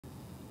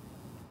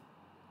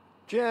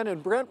Jen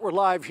and Brent were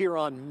live here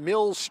on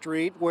Mill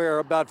Street, where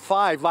about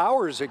 5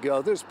 hours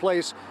ago, this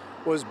place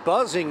was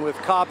buzzing with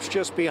cops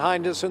just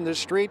behind us in the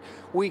street.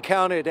 We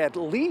counted at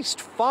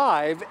least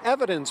 5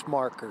 evidence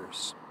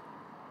markers.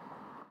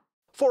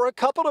 For a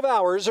couple of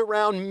hours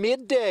around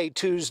midday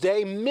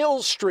Tuesday,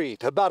 Mill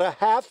Street, about a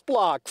half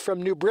block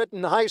from New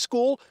Britain High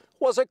School,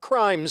 was a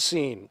crime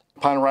scene.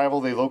 Upon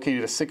arrival, they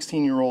located a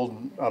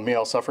 16-year-old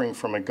male suffering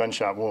from a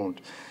gunshot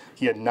wound.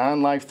 He had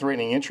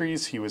non-life-threatening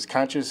injuries. He was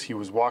conscious, he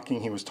was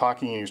walking, he was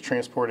talking, and he was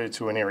transported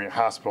to an area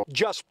hospital.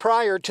 Just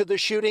prior to the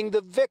shooting,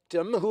 the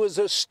victim, who is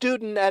a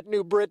student at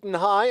New Britain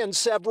High, and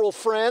several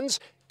friends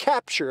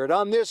captured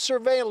on this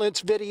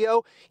surveillance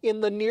video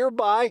in the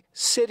nearby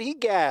City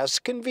Gas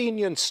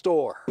convenience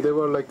store. There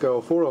were like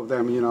 4 of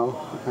them,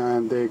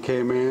 and they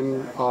came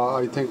in.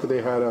 I think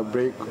they had a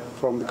break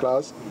from the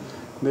class.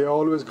 They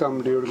always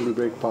come during the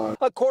break part.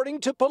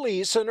 According to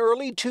police, an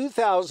early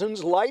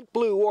 2000s light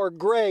blue or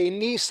gray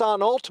Nissan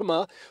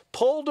Altima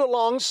pulled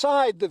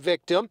alongside the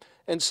victim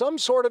and some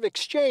sort of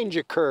exchange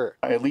occurred.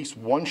 At least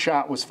one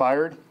shot was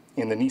fired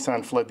and the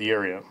Nissan fled the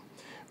area.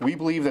 We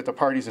believe that the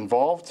parties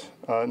involved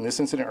in this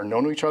incident are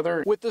known to each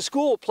other. With the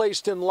school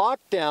placed in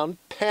lockdown,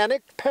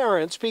 panicked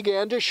parents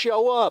began to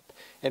show up,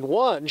 and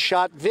one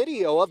shot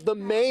video of the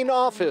main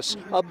office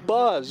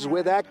abuzz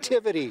with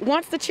activity.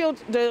 Once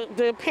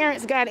the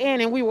parents got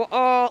in and we were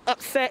all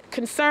upset,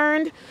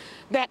 concerned,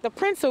 that the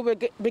principal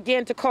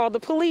began to call the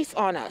police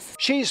on us.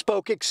 She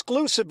spoke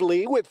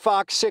exclusively with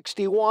Fox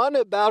 61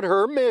 about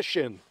her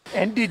mission.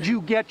 And did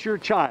you get your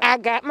child? I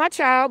got my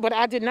child, but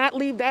I did not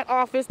leave that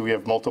office. We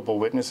have multiple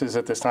witnesses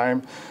at this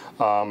time,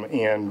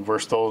 and we're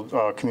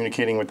still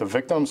communicating with the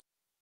victims.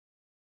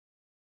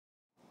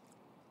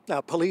 Now,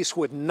 police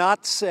would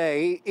not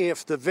say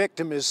if the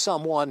victim is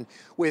someone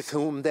with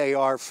whom they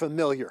are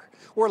familiar.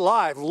 We're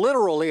live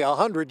literally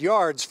 100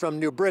 yards from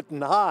New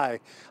Britain High.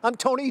 I'm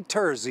Tony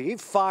Terzi,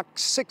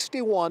 Fox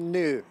 61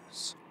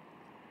 News.